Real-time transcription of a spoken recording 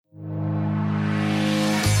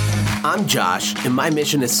I'm Josh, and my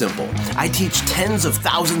mission is simple. I teach tens of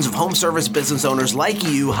thousands of home service business owners like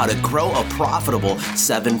you how to grow a profitable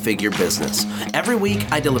seven-figure business. Every week,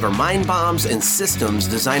 I deliver mind bombs and systems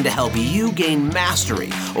designed to help you gain mastery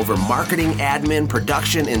over marketing, admin,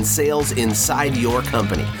 production, and sales inside your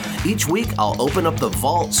company. Each week, I'll open up the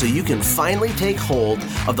vault so you can finally take hold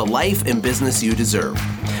of the life and business you deserve.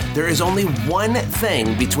 There is only one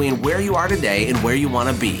thing between where you are today and where you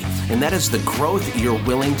want to be, and that is the growth you're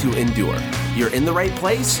willing to endure. You're in the right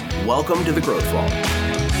place. Welcome to the Growth Vault.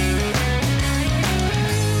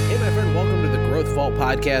 Hey, my friend, welcome to the Growth Vault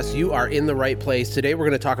podcast. You are in the right place. Today, we're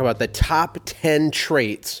going to talk about the top 10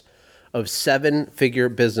 traits of seven-figure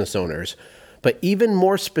business owners. But even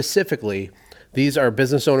more specifically, these are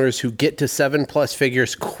business owners who get to 7+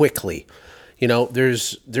 figures quickly. You know,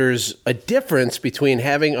 there's a difference between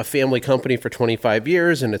having a family company for 25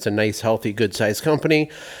 years and it's a nice, healthy, good-sized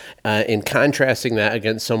company, and contrasting that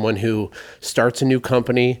against someone who starts a new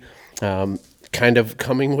company, kind of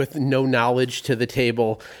coming with no knowledge to the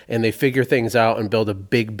table, and they figure things out and build a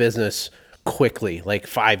big business quickly, like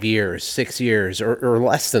 5 years, 6 years, or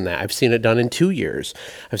less than that. I've seen it done in 2 years.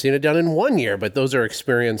 I've seen it done in 1 year, but those are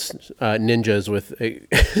experienced ninjas with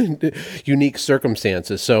unique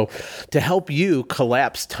circumstances. So to help you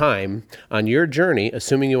collapse time on your journey,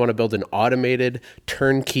 assuming you want to build an automated,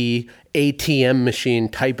 turnkey, ATM machine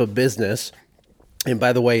type of business. And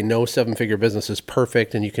by the way, no seven-figure business is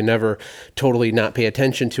perfect, and you can never totally not pay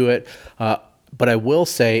attention to it. But I will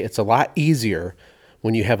say it's a lot easier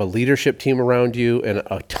when you have a leadership team around you and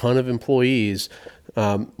a ton of employees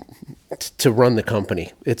to run the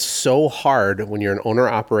company. It's so hard when you're an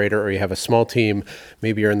owner-operator or you have a small team.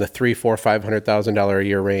 Maybe you're in the $300,000, $400,000, $500,000 a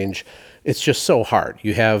year range. It's just so hard.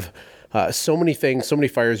 You have so many things, so many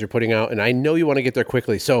fires you're putting out, and I know you want to get there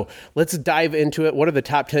quickly. So let's dive into it. What are the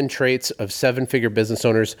top 10 traits of seven-figure business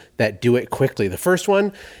owners that do it quickly? The first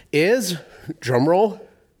one is, drumroll,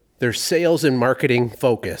 they're sales and marketing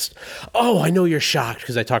focused. Oh, I know you're shocked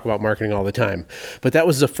because I talk about marketing all the time, but that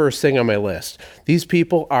was the first thing on my list. These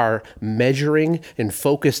people are measuring and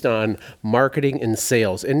focused on marketing and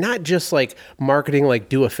sales, and not just like marketing, like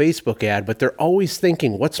do a Facebook ad, but they're always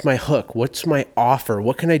thinking, what's my hook? What's my offer?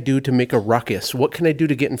 What can I do to make a ruckus? What can I do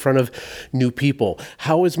to get in front of new people?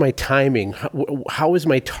 How is my timing? How is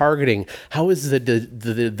my targeting? How is the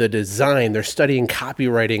design? They're studying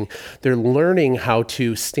copywriting. They're learning how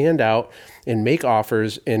to stand out and make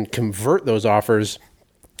offers and convert those offers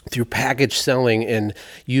through package selling and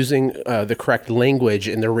using the correct language,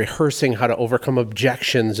 and they're rehearsing how to overcome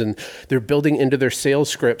objections, and they're building into their sales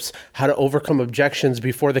scripts how to overcome objections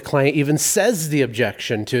before the client even says the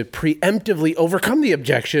objection, to preemptively overcome the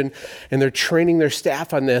objection, and they're training their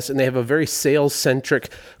staff on this, and they have a very sales-centric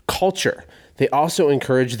culture. They also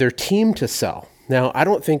encourage their team to sell. Now, I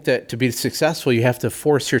don't think that to be successful, you have to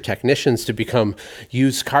force your technicians to become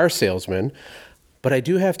used car salesmen, but I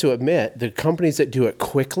do have to admit the companies that do it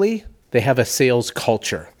quickly, they have a sales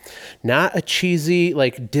culture, not a cheesy,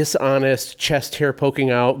 like dishonest, chest hair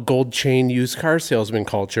poking out, gold chain used car salesman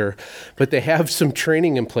culture, but they have some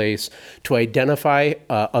training in place to identify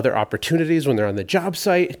other opportunities when they're on the job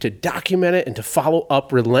site, to document it, and to follow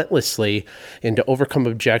up relentlessly, and to overcome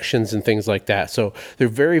objections and things like that. So they're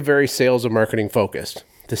very, very sales and marketing focused.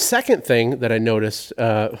 The second thing that I noticed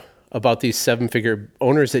about these seven-figure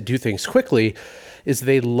owners that do things quickly is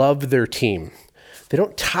they love their team. They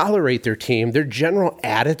don't tolerate their team. Their general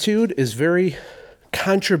attitude is very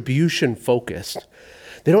contribution focused.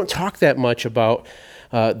 They don't talk that much about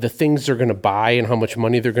the things they're going to buy and how much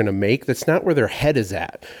money they're going to make. That's not where their head is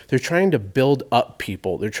at. They're trying to build up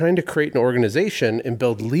people. They're trying to create an organization and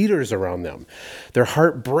build leaders around them. Their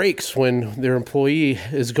heart breaks when their employee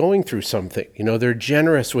is going through something. You know, they're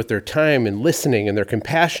generous with their time and listening, and they're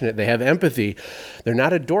compassionate. They have empathy. They're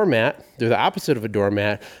not a doormat. They're the opposite of a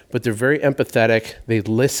doormat, but they're very empathetic. They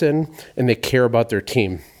listen and they care about their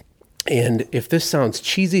team. And if this sounds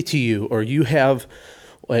cheesy to you, or you have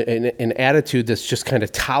an attitude that's just kind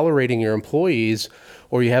of tolerating your employees,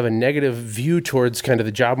 or you have a negative view towards kind of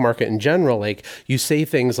the job market in general, like you say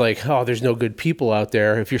things like, oh, there's no good people out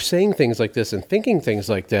there. If you're saying things like this and thinking things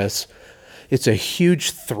like this, it's a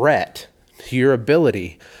huge threat to your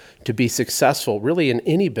ability to be successful really in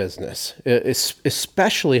any business,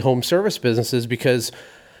 especially home service businesses, because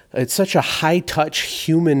it's such a high-touch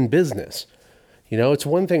human business. You know, it's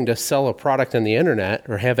one thing to sell a product on the internet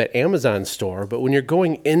or have an Amazon store, but when you're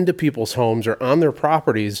going into people's homes or on their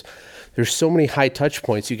properties, there's so many high touch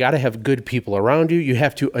points. You got to have good people around you. You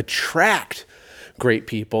have to attract great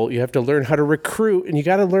people. You have to learn how to recruit, and you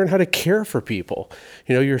got to learn how to care for people.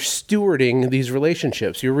 You're stewarding these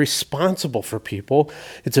relationships. You're responsible for people.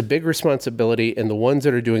 It's a big responsibility, and the ones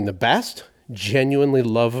that are doing the best genuinely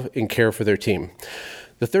love and care for their team.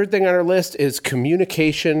 The third thing on our list is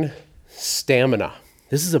communication stamina.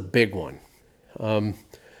 This is a big one.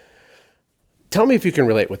 Tell me if you can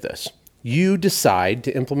relate with this. You decide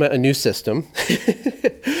to implement a new system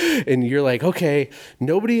and you're like, okay,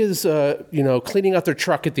 nobody is, cleaning out their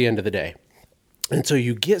truck at the end of the day. And so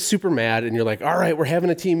you get super mad and you're like, all right, we're having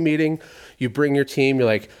a team meeting. You bring your team. You're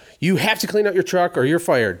like, you have to clean out your truck or you're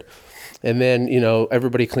fired. And then,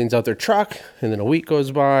 everybody cleans out their truck, and then a week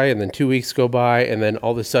goes by, and then 2 weeks go by, and then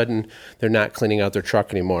all of a sudden they're not cleaning out their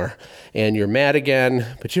truck anymore. And you're mad again,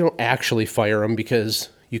 but you don't actually fire them because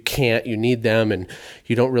you can't, you need them, and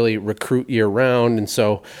you don't really recruit year round. And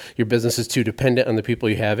so your business is too dependent on the people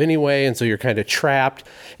you have anyway. And so you're kind of trapped.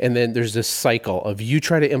 And then there's this cycle of you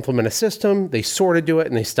try to implement a system, they sort of do it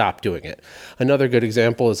and they stop doing it. Another good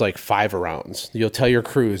example is like 5 rounds. You'll tell your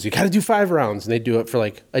crews, you got to do 5 rounds. And they do it for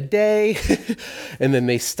like a day and then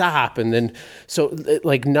they stop. And then, so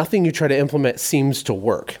like nothing you try to implement seems to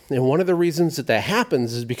work. And one of the reasons that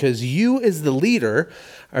happens is because you as the leader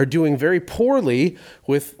are doing very poorly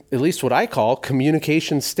with at least what I call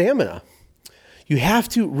communication stamina. You have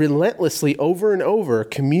to relentlessly over and over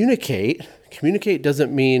communicate. Communicate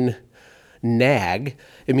doesn't mean nag.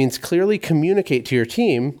 It means clearly communicate to your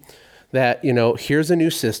team that, here's a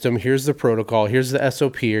new system, here's the protocol, here's the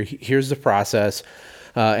SOP, or here's the process.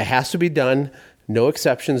 It has to be done. No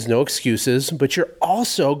exceptions, no excuses, but you're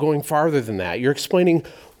also going farther than that. You're explaining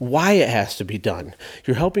why it has to be done.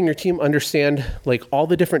 You're helping your team understand like all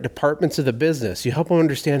the different departments of the business. You help them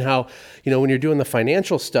understand how, when you're doing the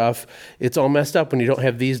financial stuff, it's all messed up when you don't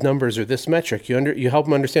have these numbers or this metric. You help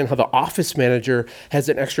them understand how the office manager has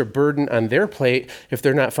an extra burden on their plate if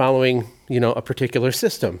they're not following, a particular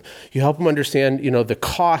system. You help them understand, the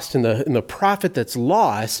cost and the profit that's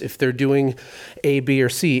lost if they're doing A, B, or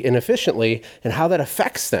C inefficiently and how that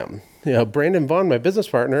affects them. Brandon Vaughn, my business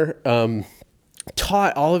partner,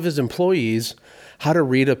 taught all of his employees how to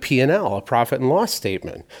read a P&L, a profit and loss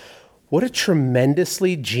statement. What a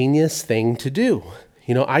tremendously genius thing to do.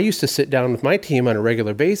 I used to sit down with my team on a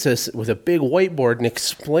regular basis with a big whiteboard and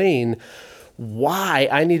explain why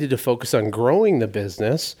I needed to focus on growing the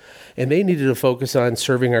business and they needed to focus on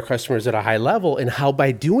serving our customers at a high level, and how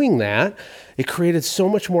by doing that, it created so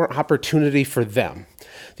much more opportunity for them.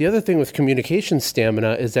 The other thing with communication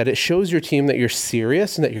stamina is that it shows your team that you're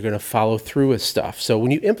serious and that you're going to follow through with stuff. So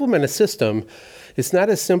when you implement a system, it's not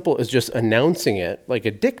as simple as just announcing it like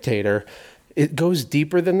a dictator. It goes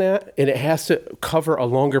deeper than that, and it has to cover a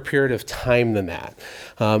longer period of time than that.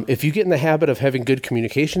 If you get in the habit of having good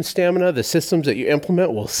communication stamina, the systems that you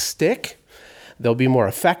implement will stick. They'll be more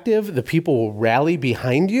effective. The people will rally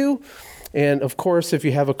behind you. And of course, if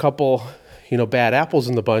you have a couple bad apples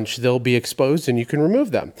in the bunch, they'll be exposed and you can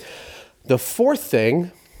remove them. The fourth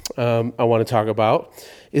thing I want to talk about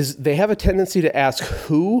is they have a tendency to ask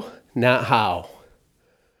who, not how.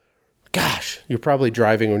 Gosh, you're probably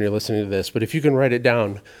driving when you're listening to this, but if you can write it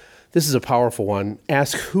down, this is a powerful one.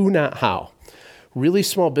 Ask who, not how. Really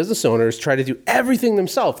small business owners try to do everything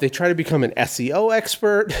themselves. They try to become an SEO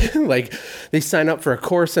expert. Like they sign up for a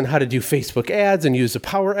course on how to do Facebook ads and use a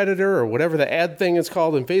Power Editor or whatever the ad thing is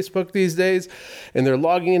called in Facebook these days. And they're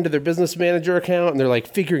logging into their business manager account and they're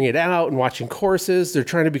like figuring it out and watching courses. They're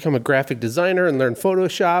trying to become a graphic designer and learn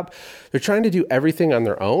Photoshop. They're trying to do everything on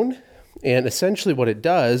their own. And essentially what it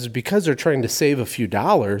does, because they're trying to save a few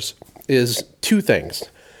dollars, is 2 things.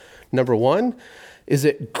 Number 1, is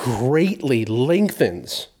it greatly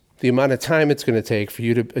lengthens the amount of time it's going to take for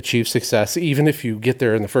you to achieve success, even if you get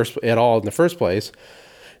there in the first place.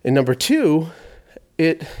 And number 2,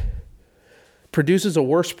 it produces a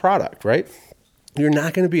worse product, right? You're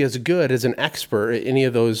not going to be as good as an expert at any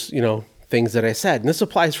of those, things that I said. And this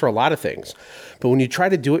applies for a lot of things. But when you try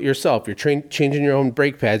to do it yourself, you're changing your own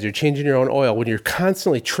brake pads, you're changing your own oil, when you're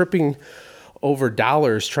constantly tripping over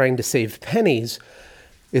dollars trying to save pennies,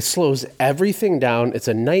 it slows everything down. It's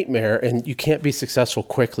a nightmare, and you can't be successful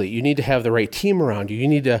quickly. You need to have the right team around you. You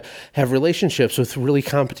need to have relationships with really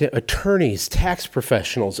competent attorneys, tax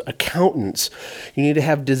professionals, accountants. You need to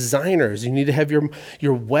have designers. You need to have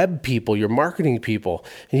your web people, your marketing people.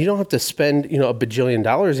 And you don't have to spend, $1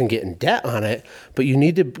 bajillion and get in debt on it, but you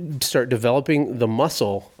need to start developing the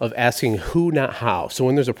muscle of asking who, not how. So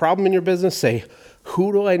when there's a problem in your business, say,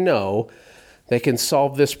 who do I know that can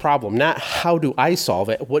solve this problem? Not how do I solve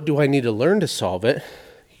it? What do I need to learn to solve it?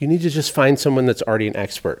 You need to just find someone that's already an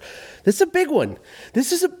expert. This is a big one.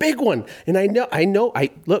 And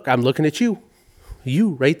I'm looking at you.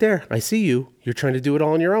 You right there. I see you. You're trying to do it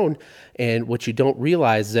all on your own. And what you don't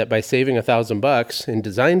realize is that by saving $1,000 in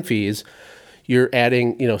design fees, you're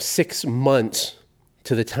adding, 6 months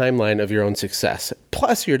to the timeline of your own success.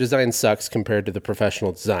 Plus, your design sucks compared to the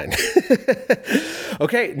professional design.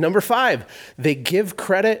 Okay, number 5, they give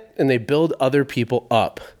credit and they build other people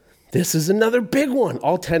up. This is another big one.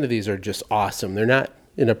 All 10 of these are just awesome. They're not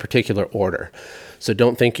in a particular order. So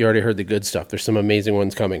don't think you already heard the good stuff. There's some amazing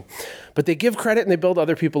ones coming. But they give credit and they build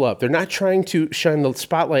other people up. They're not trying to shine the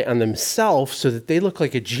spotlight on themselves so that they look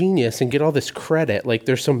like a genius and get all this credit like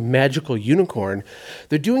they're some magical unicorn.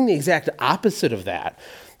 They're doing the exact opposite of that.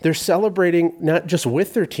 They're celebrating not just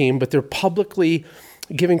with their team, but they're publicly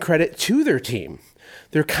giving credit to their team.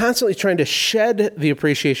 They're constantly trying to shed the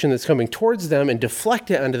appreciation that's coming towards them and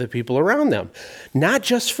deflect it onto the people around them, not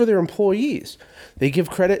just for their employees. They give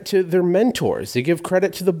credit to their mentors. They give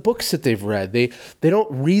credit to the books that they've read. They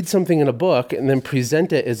don't read something in a book and then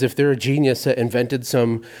present it as if they're a genius that invented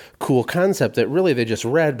some cool concept that really they just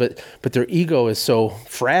read, but their ego is so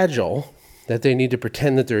fragile that they need to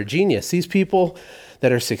pretend that they're a genius. These people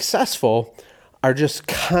that are successful are just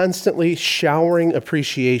constantly showering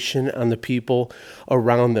appreciation on the people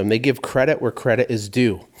around them. They give credit where credit is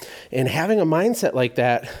due. And having a mindset like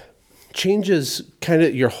that changes kind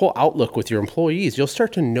of your whole outlook with your employees. You'll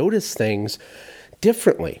start to notice things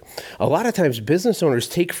differently. A lot of times business owners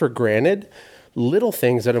take for granted little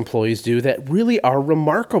things that employees do that really are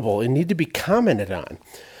remarkable and need to be commented on.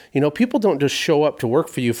 People don't just show up to work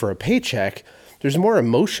for you for a paycheck. There's more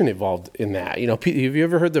emotion involved in that. Have you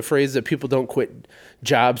ever heard the phrase that people don't quit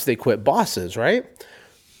jobs, they quit bosses, right?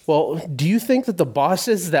 Well, do you think that the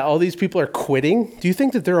bosses that all these people are quitting, do you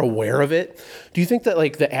think that they're aware of it? Do you think that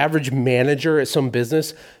like the average manager at some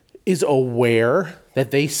business is aware that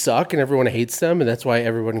they suck and everyone hates them and that's why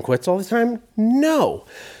everyone quits all the time? No.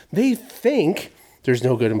 They think there's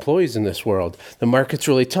no good employees in this world. The market's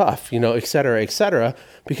really tough, et cetera,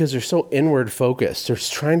 because they're so inward focused. They're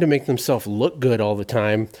trying to make themselves look good all the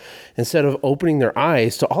time instead of opening their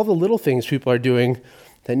eyes to all the little things people are doing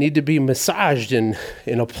that need to be massaged and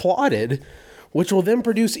applauded, which will then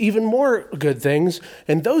produce even more good things.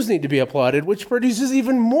 And those need to be applauded, which produces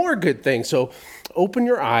even more good things. So open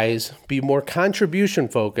your eyes, be more contribution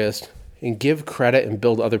focused, and give credit and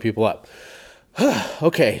build other people up.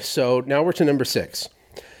 Okay, so now we're to number 6.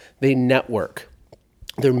 They network.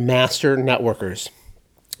 They're master networkers.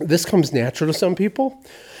 This comes natural to some people,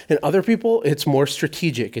 and other people, it's more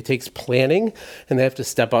strategic. It takes planning, and they have to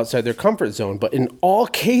step outside their comfort zone. But in all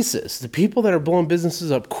cases, the people that are blowing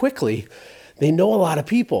businesses up quickly, they know a lot of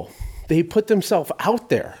people. They put themselves out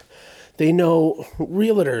there. They know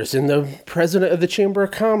realtors and the president of the Chamber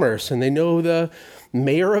of Commerce, and they know the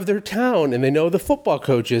mayor of their town, and they know the football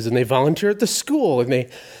coaches, and they volunteer at the school, and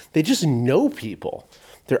they just know people.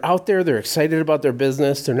 They're out there, they're excited about their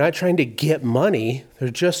business. They're not trying to get money. They're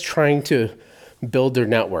just trying to build their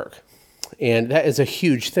network. And that is a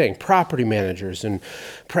huge thing. Property managers and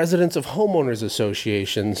presidents of homeowners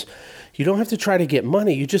associations, you don't have to try to get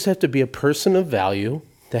money. You just have to be a person of value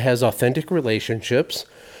that has authentic relationships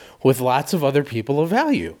with lots of other people of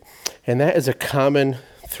value. And that is a common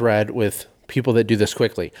thread with people that do this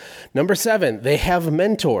quickly. Number 7, they have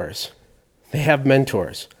mentors. They have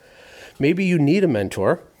mentors. Maybe you need a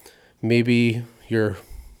mentor. Maybe you're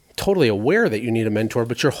totally aware that you need a mentor,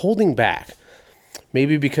 but you're holding back.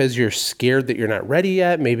 Maybe because you're scared that you're not ready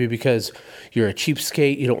yet. Maybe because you're a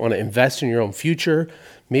cheapskate. You don't want to invest in your own future.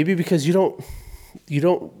 Maybe because you don't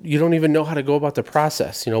even know how to go about the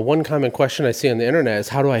process. One common question I see on the internet is,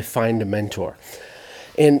 how do I find a mentor?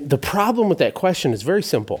 And the problem with that question is very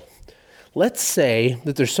simple. Let's say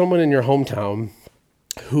that there's someone in your hometown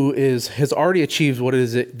who has already achieved what it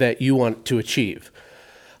is that you want to achieve.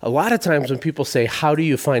 A lot of times when people say, how do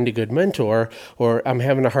you find a good mentor, or I'm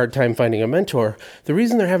having a hard time finding a mentor, the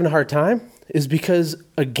reason they're having a hard time is because,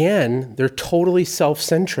 again, they're totally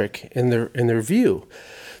self-centric in their view.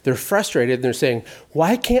 They're frustrated and they're saying,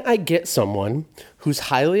 why can't I get someone who's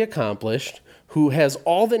highly accomplished, who has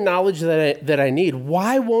all the knowledge that I need?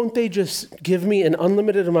 Why won't they just give me an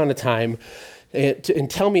unlimited amount of time and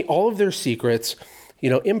tell me all of their secrets,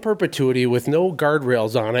 in perpetuity with no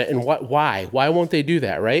guardrails on it? And why? Why won't they do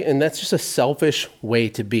that, right? And that's just a selfish way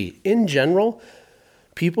to be. In general,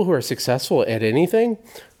 people who are successful at anything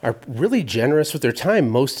are really generous with their time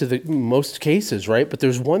most cases, right? But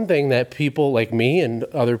there's one thing that people like me and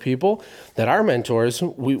other people that are mentors,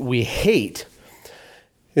 we hate,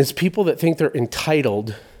 is people that think they're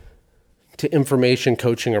entitled to information,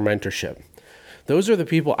 coaching, or mentorship. Those are the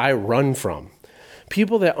people I run from.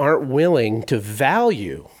 People that aren't willing to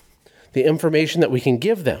value the information that we can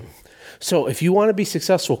give them. So if you want to be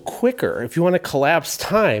successful quicker, if you want to collapse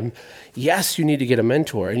time, yes, you need to get a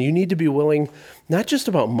mentor, and you need to be willing, not just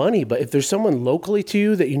about money, but if there's someone locally to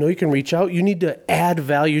you that you know you can reach out, you need to add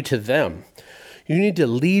value to them. You need to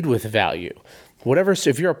lead with value. Whatever,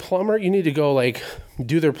 so if you're a plumber, you need to go like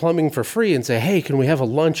do their plumbing for free and say, hey, can we have a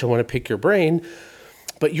lunch? I want to pick your brain.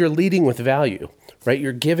 But you're leading with value, right?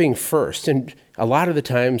 You're giving first. And a lot of the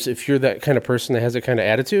times, if you're that kind of person that has that kind of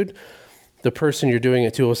attitude, the person you're doing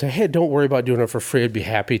it to will say, hey, don't worry about doing it for free. I'd be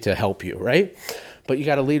happy to help you, right? But you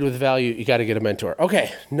got to lead with value. You got to get a mentor.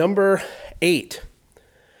 Okay, number 8.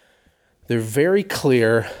 They're very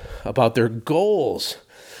clear about their goals,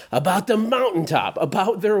 about the mountaintop,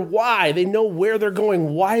 about their why. They know where they're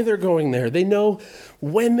going, why they're going there. They know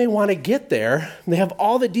when they want to get there. They have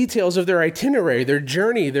all the details of their itinerary, their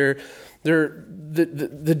journey, the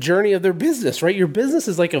journey of their business, right? Your business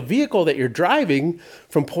is like a vehicle that you're driving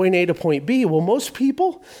from point A to point B. Well, most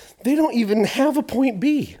people, they don't even have a point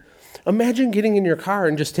B. Imagine getting in your car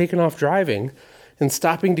and just taking off driving and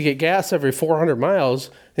stopping to get gas every 400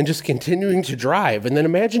 miles and just continuing to drive. And then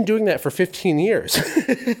imagine doing that for 15 years.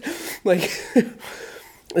 Like,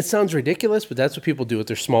 it sounds ridiculous, but that's what people do with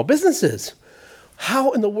their small businesses.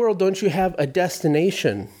 How in the world don't you have a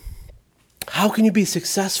destination? How can you be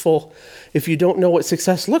successful if you don't know what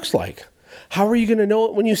success looks like? How are you going to know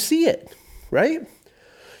it when you see it, right?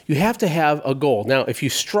 You have to have a goal. Now, if you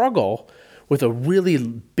struggle with a really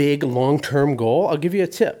big long-term goal, I'll give you a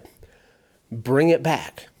tip. Bring it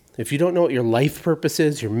back. If you don't know what your life purpose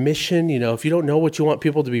is, your mission, if you don't know what you want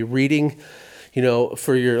people to be reading,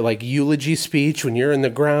 for your like eulogy speech when you're in the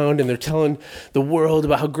ground and they're telling the world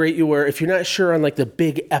about how great you were, if you're not sure on like the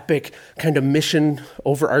big epic kind of mission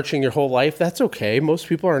overarching your whole life, that's okay. Most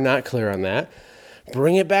people are not clear on that.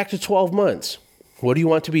 Bring it back to 12 months. What do you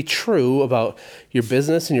want to be true about your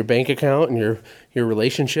business and your bank account and your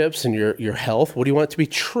relationships and your health? What do you want to be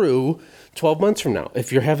true 12 months from now?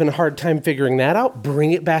 If you're having a hard time figuring that out,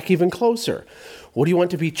 bring it back even closer. What do you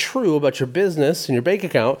want to be true about your business and your bank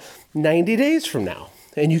account 90 days from now?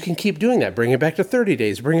 And you can keep doing that. Bring it back to 30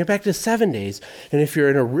 days. Bring it back to 7 days. And if you're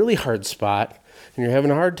in a really hard spot and you're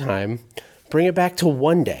having a hard time, bring it back to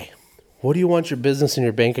 1 day. What do you want your business and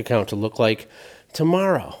your bank account to look like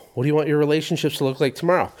tomorrow? What do you want your relationships to look like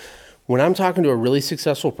tomorrow? When I'm talking to a really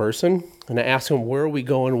successful person and I ask them, where are we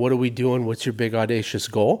going? What are we doing? What's your big audacious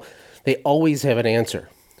goal? They always have an answer.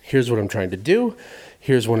 Here's what I'm trying to do.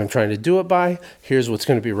 Here's when I'm trying to do it by. Here's what's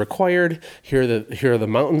going to be required. Here are the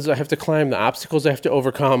mountains I have to climb, the obstacles I have to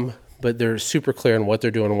overcome. But they're super clear on what they're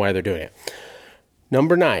doing and why they're doing it.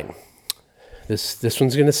 Number 9. This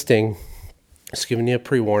one's going to sting. Just giving you a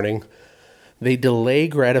pre-warning. They delay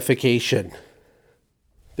gratification.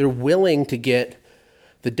 They're willing to get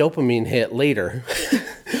the dopamine hit later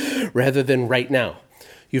rather than right now.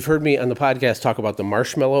 You've heard me on the podcast talk about the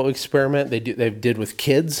marshmallow experiment they did with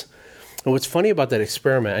kids. And what's funny about that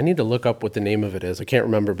experiment, I need to look up what the name of it is. I can't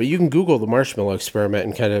remember, but you can Google the marshmallow experiment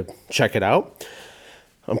and kind of check it out.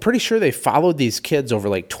 I'm pretty sure they followed these kids over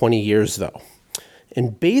like 20 years though.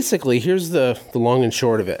 And basically, here's the long and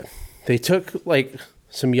short of it. They took like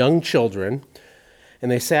some young children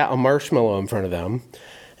and they sat a marshmallow in front of them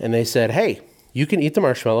and they said, hey, you can eat the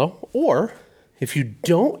marshmallow, or if you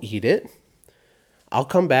don't eat it, I'll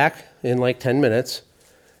come back in like 10 minutes,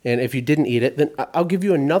 and if you didn't eat it, then I'll give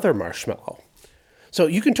you another marshmallow. So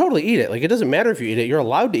you can totally eat it. Like, it doesn't matter if you eat it. You're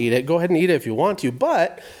allowed to eat it. Go ahead and eat it if you want to.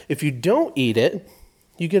 But if you don't eat it,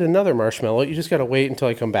 you get another marshmallow. You just got to wait until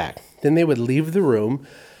I come back. Then they would leave the room,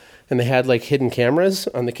 and they had like hidden cameras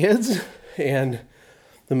on the kids, and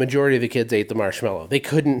the majority of the kids ate the marshmallow. They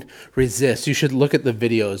couldn't resist. You should look at the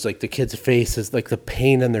videos, like the kids' faces, like the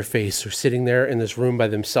pain on their face. They're sitting there in this room by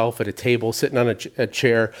themselves at a table, sitting on a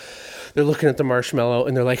chair. They're looking at the marshmallow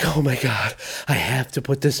and they're like, oh my God, I have to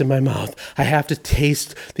put this in my mouth. I have to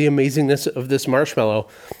taste the amazingness of this marshmallow.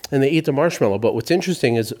 And they eat the marshmallow. But what's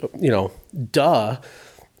interesting is,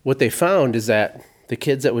 what they found is that the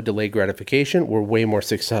kids that would delay gratification were way more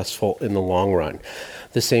successful in the long run.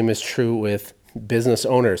 The same is true with business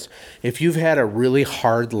owners. If you've had a really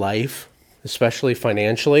hard life, especially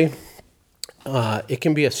financially, it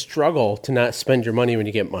can be a struggle to not spend your money when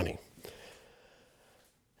you get money.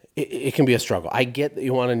 It can be a struggle. I get that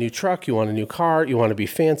you want a new truck, you want a new car, you want to be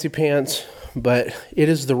fancy pants, but it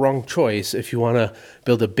is the wrong choice if you want to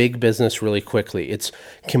build a big business really quickly. It's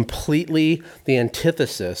completely the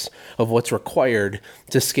antithesis of what's required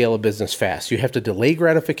to scale a business fast. You have to delay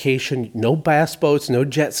gratification, no bass boats, no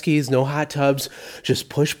jet skis, no hot tubs. Just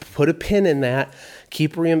put a pin in that.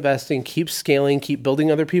 Keep reinvesting, keep scaling, keep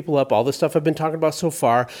building other people up. All the stuff I've been talking about so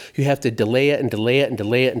far, you have to delay it and delay it and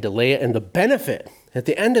delay it and delay it. And the benefit at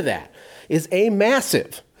the end of that is a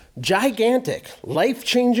massive, gigantic,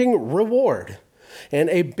 life-changing reward and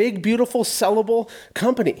a big, beautiful, sellable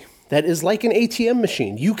company that is like an ATM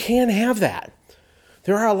machine. You can have that.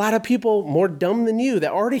 There are a lot of people more dumb than you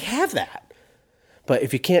that already have that. But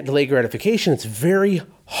if you can't delay gratification, it's very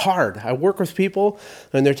hard. I work with people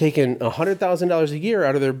and they're taking $100,000 a year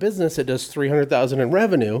out of their business that does $300,000 in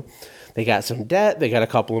revenue. They got some debt, they got a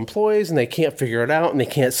couple employees, and they can't figure it out, and they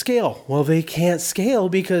can't scale. Well, they can't scale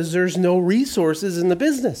because there's no resources in the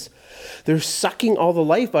business. They're sucking all the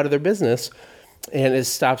life out of their business, and it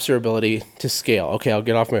stops their ability to scale. Okay, I'll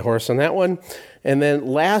get off my horse on that one. And then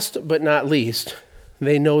last but not least,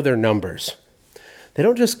 they know their numbers. They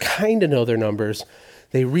don't just kind of know their numbers.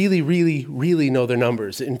 They really, really, really know their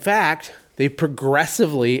numbers. In fact, they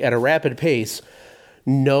progressively, at a rapid pace,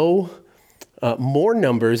 know more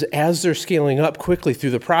numbers as they're scaling up quickly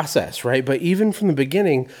through the process, right? But even from the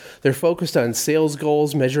beginning, they're focused on sales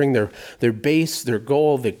goals, measuring their base, their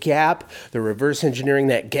goal, the gap. They're reverse engineering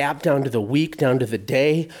that gap down to the week, down to the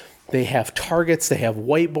day. They have targets, they have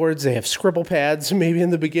whiteboards, they have scribble pads maybe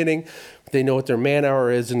in the beginning. They know what their man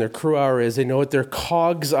hour is and their crew hour is. They know what their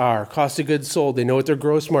COGS are, cost of goods sold. They know what their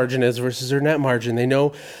gross margin is versus their net margin. They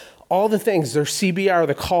know all the things, their CBR,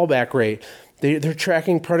 the callback rate. They're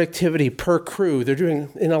tracking productivity per crew. They're doing,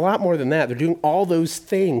 and a lot more than that, they're doing all those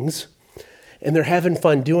things, and they're having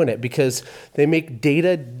fun doing it because they make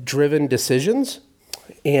data-driven decisions,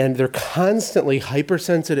 and they're constantly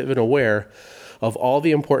hypersensitive and aware of all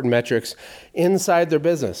the important metrics inside their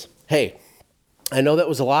business. Hey, I know that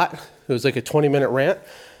was a lot. It was like a 20-minute rant,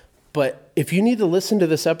 but if you need to listen to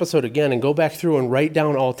this episode again and go back through and write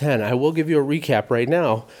down all 10, I will give you a recap right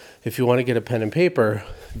now if you want to get a pen and paper.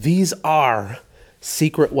 These are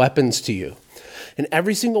secret weapons to you. And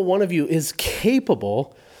every single one of you is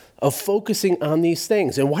capable of focusing on these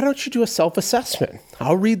things. And why don't you do a self-assessment?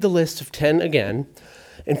 I'll read the list of 10 again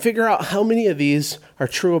and figure out how many of these are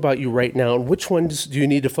true about you right now and which ones do you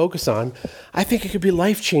need to focus on. I think it could be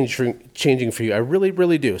life-changing for you. I really,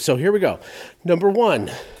 really do. So here we go. Number 1,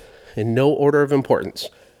 in no order of importance,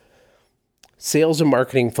 sales and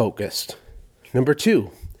marketing focused. Number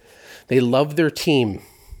 2, they love their team.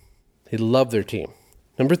 They love their team.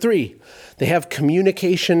 Number 3, they have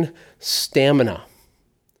communication stamina.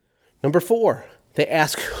 Number 4, they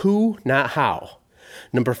ask who, not how.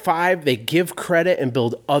 Number 5, they give credit and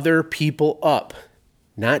build other people up,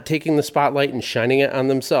 not taking the spotlight and shining it on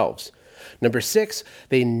themselves. Number 6,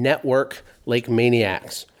 they network like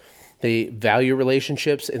maniacs. They value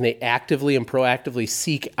relationships and they actively and proactively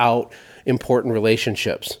seek out important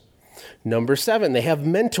relationships. Number 7, they have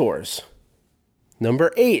mentors.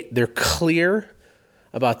 Number 8, they're clear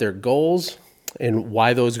about their goals and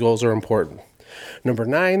why those goals are important. Number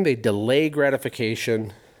 9, they delay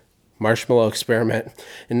gratification, marshmallow experiment.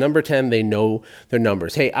 And number 10, they know their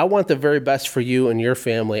numbers. Hey, I want the very best for you and your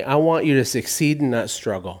family. I want you to succeed and not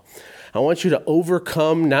struggle. I want you to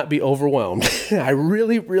overcome, not be overwhelmed. I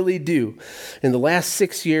really, really do. In the last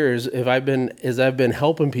 6 years, as I've been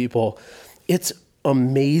helping people, it's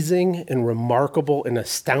amazing and remarkable and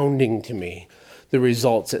astounding to me, the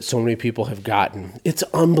results that so many people have gotten. It's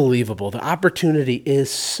unbelievable. The opportunity is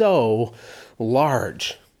so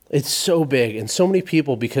large. It's so big, and so many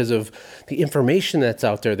people, because of the information that's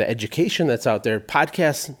out there, the education that's out there,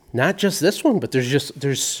 podcasts, not just this one, but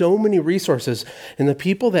there's so many resources, and the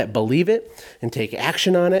people that believe it and take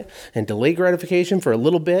action on it and delay gratification for a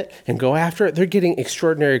little bit and go after it, they're getting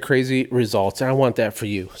extraordinary, crazy results, and I want that for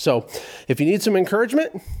you. So if you need some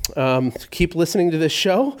encouragement, keep listening to this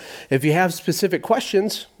show. If you have specific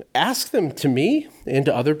questions, ask them to me and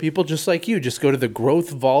to other people just like you. Just go to the Growth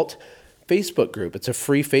Vault Facebook group. It's a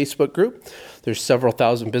free Facebook group. There's several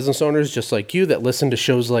thousand business owners just like you that listen to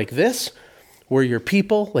shows like this. We're your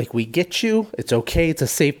people, like we get you. It's okay. It's a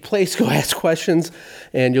safe place. Go ask questions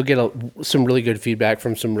and you'll get some really good feedback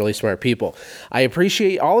from some really smart people. I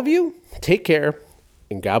appreciate all of you. Take care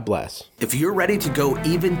and God bless. If you're ready to go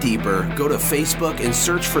even deeper, go to Facebook and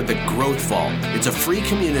search for The Growth Vault. It's a free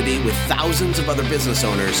community with thousands of other business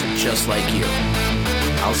owners just like you.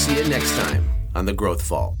 I'll see you next time on The Growth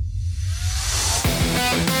Vault.